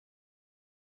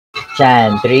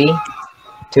Chan, 3,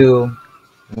 2,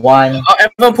 1. Oh,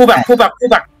 everyone pull back. Everyone pull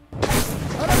back.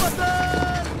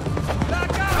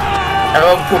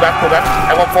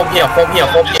 Everyone form here.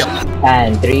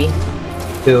 Chan, 3,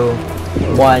 2,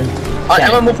 1. Oh,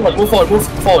 everyone move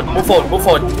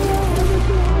forward.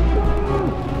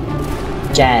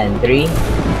 Chan, 3,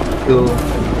 2,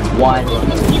 1.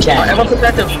 Chan. Oh, everyone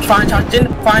prepare to fire charging.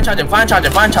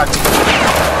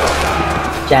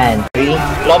 Chan, 3,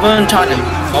 Robin charging.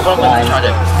 1.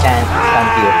 Chan,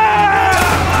 thank you.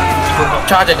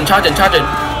 Charging.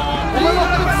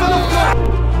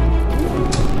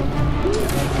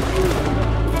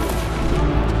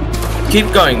 Keep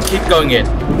going in.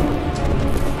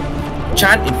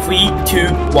 Chant in 3, 2,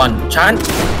 1. Chant.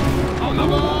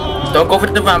 Don't go for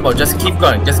the ramble. Just keep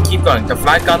going. The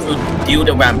flight gun will deal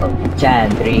the ramble.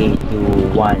 Chan, 3,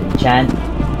 2, 1. Chan.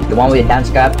 The one with the dance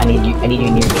scrap, I need you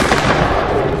near me.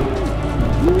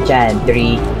 Chan,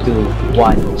 3, 2,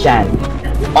 1. Chan.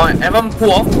 Alright, everyone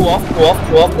pull off,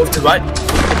 move to the right.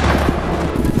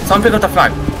 Some pick up the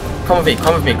flag. Come with me.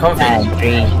 Chan,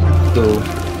 3, 2,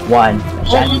 1.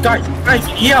 Chan. Oh, guys,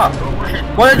 here!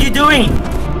 What are you doing?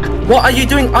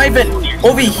 Ivan?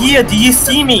 Over here, do you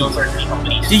see me?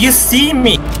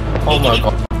 Oh my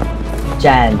god.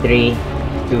 Chan, 3,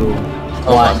 2,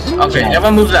 1. Okay, Chan.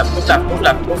 everyone move left. Pull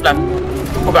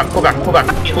back.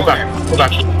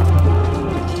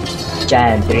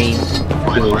 Chan, 3,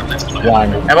 2,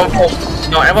 1.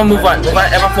 Everyone move on.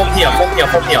 Everyone form here.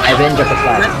 Ivan, drop the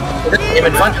flag. Aim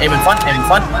in front.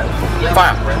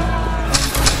 Fire.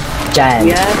 Chan,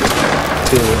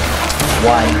 2,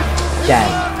 1. Chan.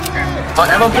 Oh,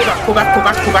 everyone pull back.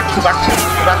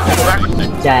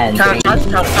 Chan, 3,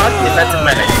 Charge. Defensive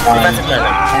melee.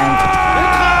 Chan.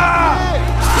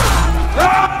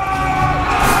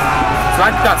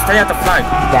 Flag gun, stay at the flag.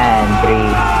 Chan, 3.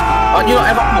 Oh, you know,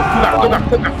 everyone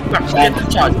pull back. Get the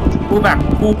charge. Pull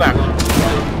back.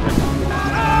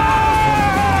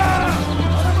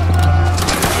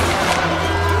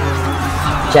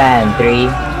 Chan, 3,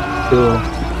 2,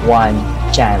 1.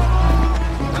 Chan.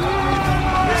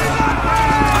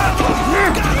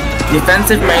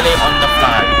 Defensive melee on the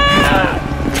flag.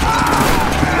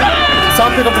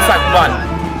 Some pick up the flag. Run.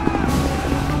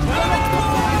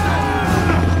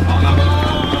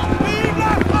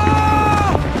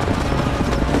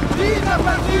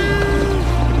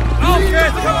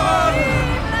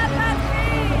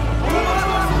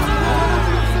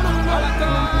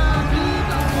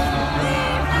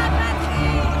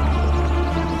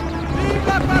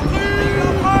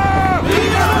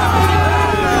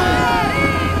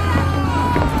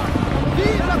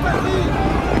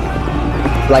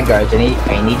 Flag guards, I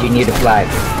need you near the flag.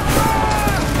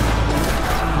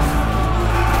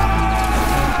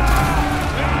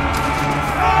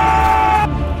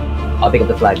 I'll pick up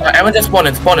the flag. Everyone just spawn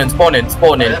in.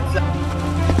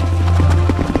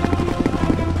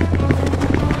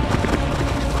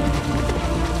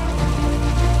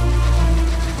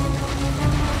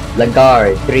 La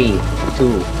garde, 3,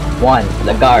 2, 1.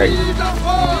 La garde.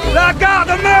 La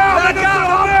garde meurt.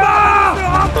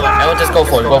 Everyone just go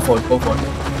for it.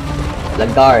 La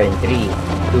garde, 3,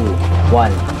 2,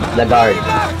 1. La garde.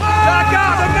 La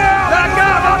garde meurt. Ne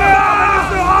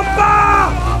se rend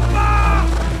pas.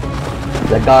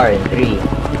 La garde, 3,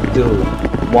 2,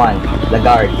 1. La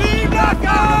garde.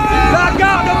 La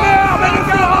garde meurt, mais ne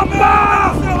se rend pas.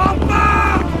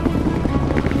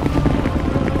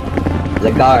 La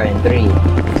garde, 3,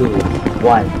 2,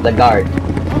 1. La garde.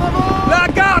 La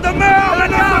garde meurt, mais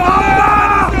ne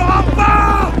se rend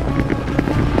pas.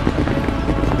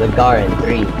 La garde,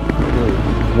 3, 2,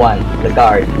 1. La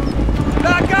garde.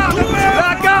 La garde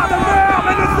meurt,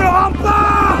 mais ne se rend pas.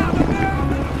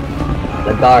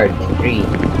 La garde, 3,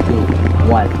 2,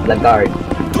 1. La garde.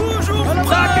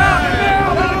 La garde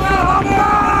meurt, mais ne se rend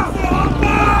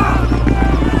pas.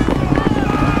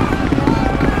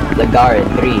 La garde,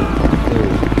 3, 2,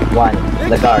 1.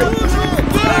 La garde.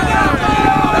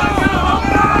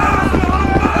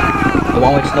 The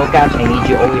one with snow caps, I need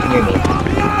you always near me.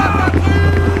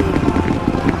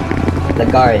 La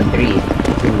garde, 3,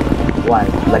 2, 1.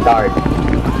 La garde.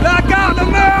 La garde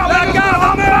meurt,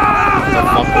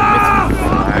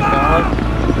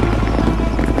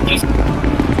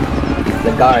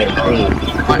 La garde, 3, 2,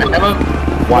 1.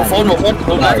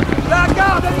 La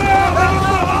garde meurt, mais ne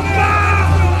se rend pas.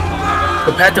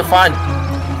 Prepare to find.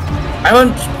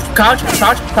 Everyone crouch.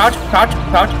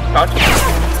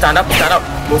 Stand up.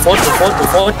 Move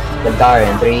forward. La garde,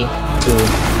 3, 2,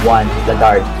 1. La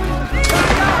garde.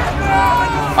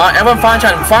 Everyone fire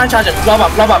charging. Blow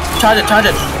up. Charge it.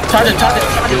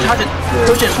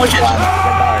 Push it. La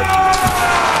garde.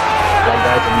 La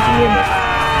garde, guards, if you can hear me.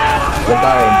 The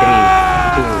guard in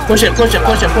 3, 2. Push it, push it,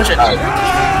 push it, push it.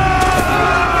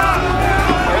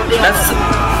 Let's.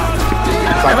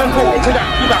 Everyone pull back, pull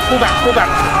back, pull back, pull back,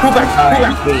 pull back, pull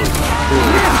back. 3, 2,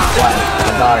 1.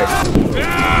 The guard.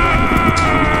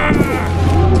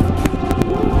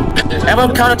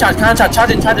 Everyone counter charge, charge it,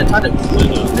 charge it, charge it.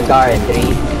 The guard in 3,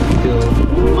 2,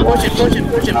 1. Push it, push it,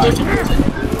 push it, push it, push it.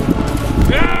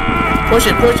 Push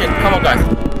it, push it. Come on, guys.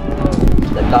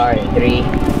 The guard in 3,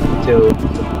 2,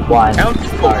 1.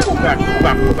 Pull back, pull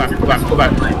back, pull back, pull back, pull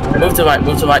back. Move to right,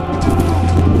 move to right.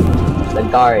 The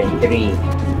guard in 3,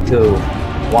 2,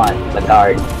 1. The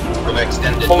guard.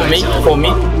 Follow me, follow me.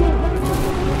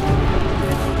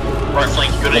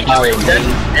 The guard in 3,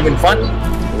 Aim in front.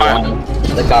 1.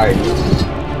 The guard.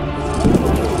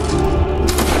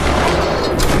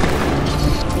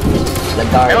 The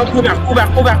guard. Everyone pull back, pull back,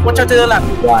 pull back. Watch out to the left.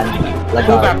 1. The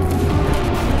Pull back.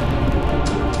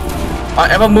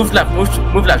 guard. Everyone move left,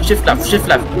 move left, shift left, shift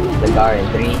left. The guard in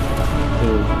 3, 2,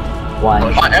 1.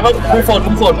 Everyone move forward,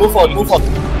 move forward, move forward, move forward.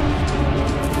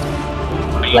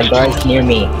 The guards near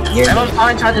me. Near Everyone me.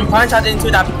 fine charging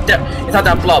into that inside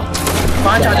that blob.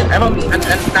 Fine charging. Everyone and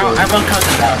now everyone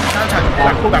counter down. Pull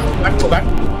back, pull back, pull back, pull back.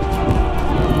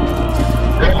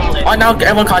 Alright, now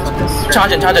everyone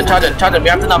charging. We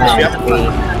have the numbers. We have the 3,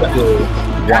 2,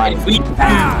 1. 3, 2,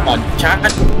 1.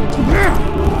 Charge.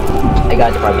 I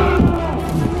got the problem.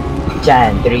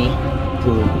 Chan, 3,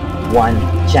 2, 1.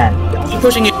 Chan. Keep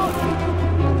pushing it.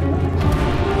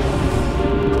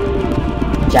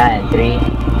 Chan, 3,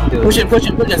 2. Push it.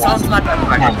 Sounds like that.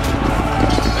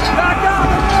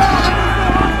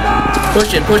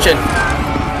 Push it.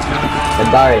 The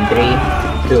guard in 3,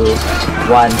 2,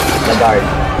 1. The guard.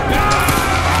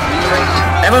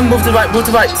 Everyone move to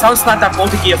right. Sounds like that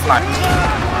multi-gear flag.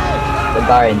 The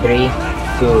guard in 3,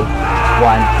 2,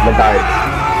 1. The guard.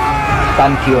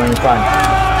 Stand Q in front.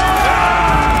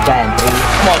 Chan, 3.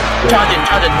 Come on, charge it,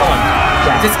 come on.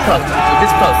 This close.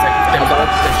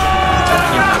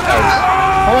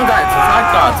 Come on guys, flag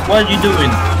guards, what are you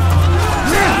doing?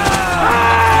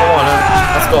 Come on,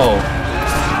 let's go.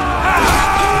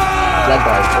 Flag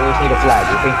guards, always need a flag.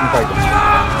 You're thinking target.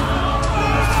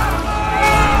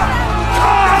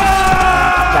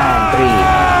 Chan, 3,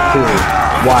 2,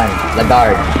 1. The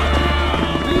guard.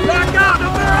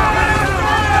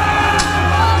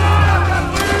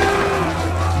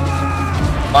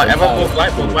 Everyone move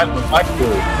right. 2,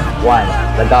 1.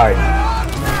 The guard.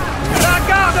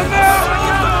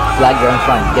 Flag, you're in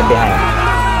front. Get behind.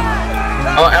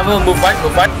 Everyone move right. The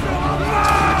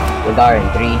guard in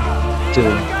 3,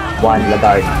 2, 1. The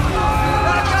guard.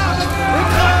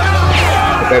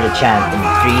 Prepare to chant in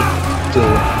 3, 2,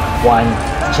 1.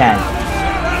 Chant.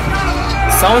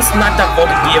 Sounds like that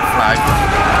multi-gear flag.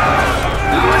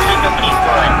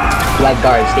 Flag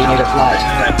guard, stay near the flag.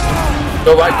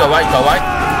 Go right.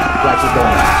 Flag, keep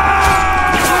going.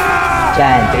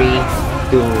 Chant, 3,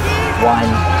 2, 1.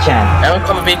 Chant. Everyone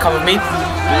come with me.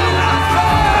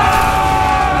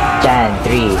 Chant,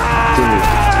 3, 2,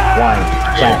 1.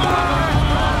 Chant.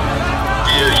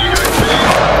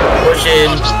 Push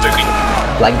in.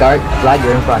 Flag guard, flag,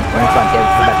 you're in front. Get back.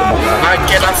 I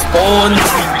cannot spawn.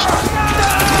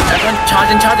 Everyone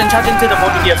charging to the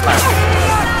multi-gear flag.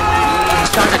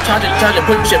 Charge it.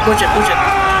 Push it.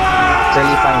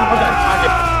 Curly, find me.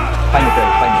 Find me,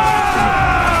 Curly, find me.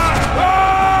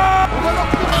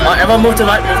 Everyone move to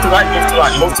right. 3,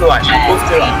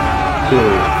 2,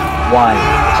 1.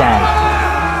 Chant.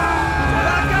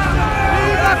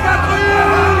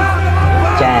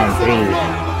 Chant, 3,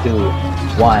 2,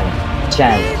 1.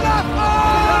 Chant.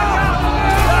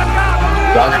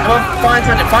 Everyone fine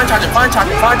charging.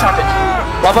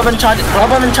 Rubberman charging.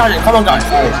 Come on guys.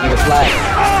 Guards, near the flag.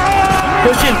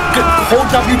 Push in. Hold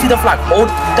W to the flag.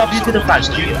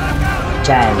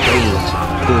 Chant, 3,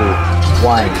 2,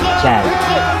 1. Chant.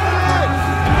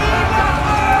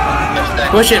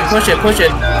 Push it.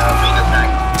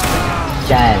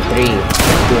 Chant, 3, 2,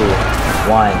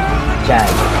 1.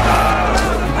 Chant.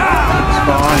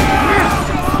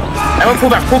 Everyone pull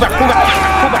back.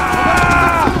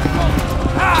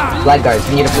 Flag guards,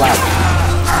 we need a flag.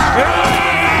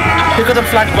 Pick up the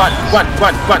flag. Run.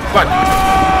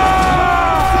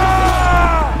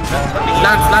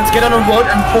 Lance, get on the road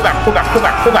and pull back.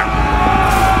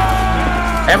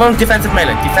 Everyone defensive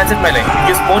melee.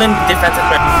 You're spawning defensive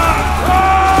melee.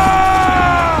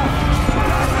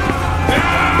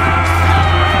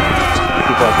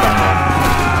 People are playing now.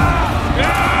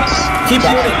 Keep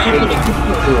pulling.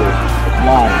 2,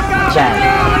 1. Chant.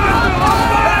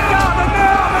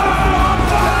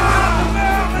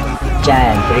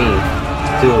 Chant, 3,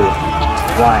 2,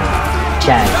 1.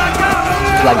 Chant.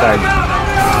 Flag guard.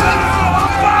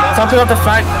 Something off the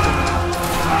flag.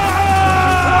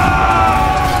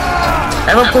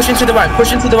 Everyone push into the right,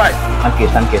 push into the right. Thank you.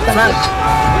 Flag.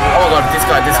 Oh my god, this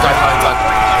guy.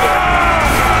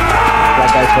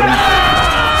 Flag guard for him.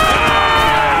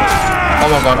 Oh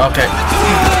my god, okay.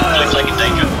 Looks like in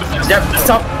danger. Yep,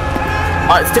 stop.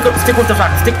 Alright, stick with the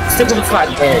flag, stick with the flag.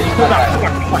 Pull back.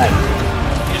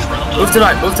 Move to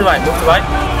right.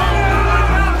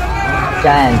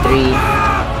 Chan, 3,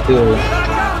 2,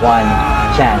 1,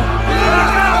 Chan.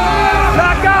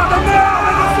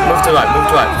 Move to right,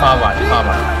 far right.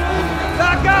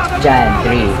 Chan,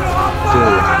 3, 2,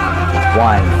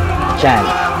 1, Chan.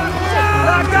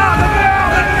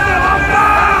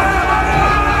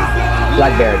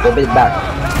 Flag bearer, go a bit back.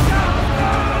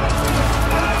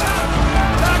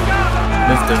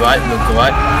 Move to right.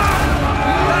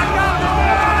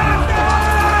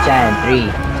 Chan, 3,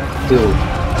 2,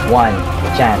 1,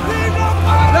 Chan.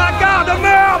 La garde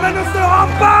meurt mais ne se rend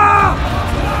pas.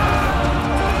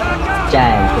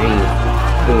 Chan, 3,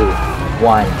 2,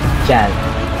 1, Chan.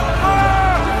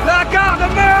 La garde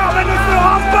meurt mais ne se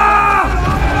rend pas.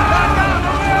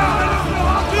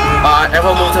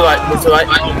 Everyone move to right.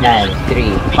 Chan,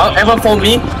 3, Oh, everyone follow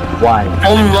me. 1.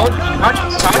 Follow me, road. March.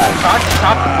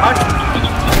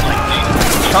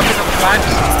 Come to the flag.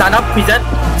 Stand up, present,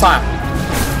 fire.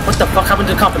 What the fuck happened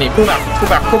to the company? Pull back.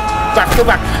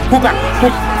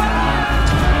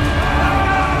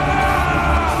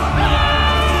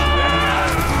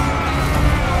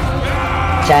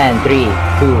 Chan, 3,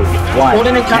 2, 1. Spawn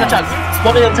in and counter-charge.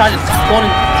 Spawn and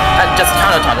just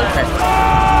counter-charge, okay.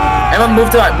 Everyone move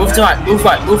to right. Move right.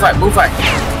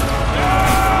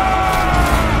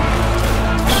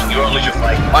 You're on your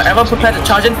flag. Alright, everyone prepare to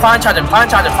charge in. Fire and charge in.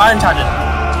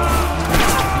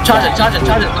 Charge it.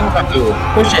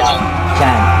 Push it.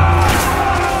 Chan.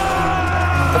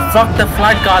 The fuck the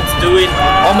flag guard's doing?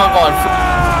 Oh my god.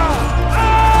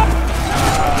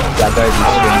 Flag guard is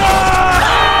shooting.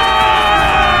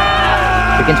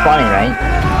 We can spawn in, right?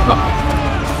 No.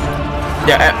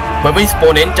 Yeah, when we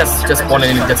spawn in, just spawn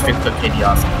in and just fix the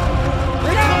KDRs.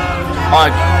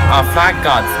 Alright, flag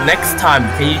guards, next time,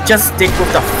 can you just stick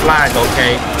with the flag,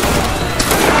 okay?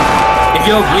 If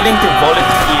you're willing to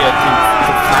volunteer to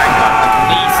flag guard, at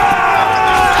least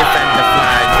defend the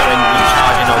flag when we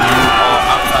charge in or move or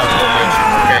outside formation,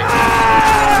 okay?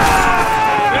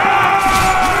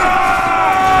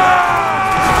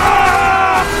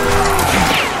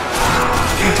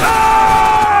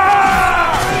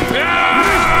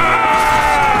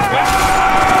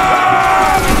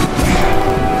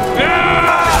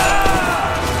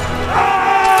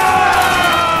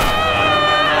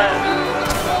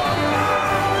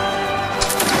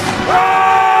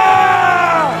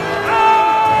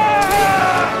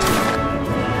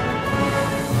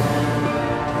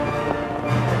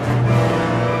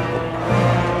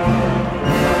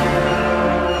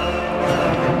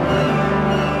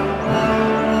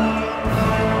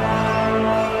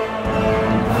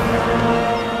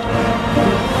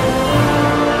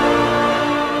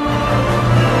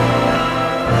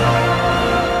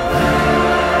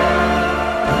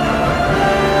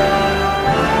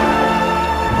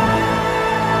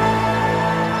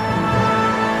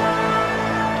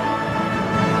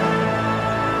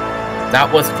 That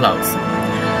was close.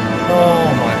 Oh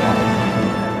my god.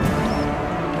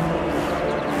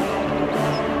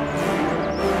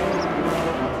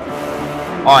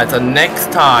 Alright, so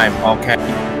next time, okay,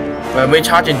 when we're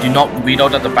charging, do not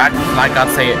reload at the back. Like I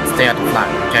say, stay at the flag,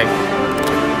 okay?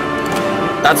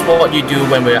 That's what you do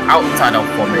when we're outside of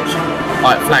formation.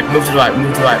 Alright, flag, move to the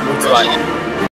right.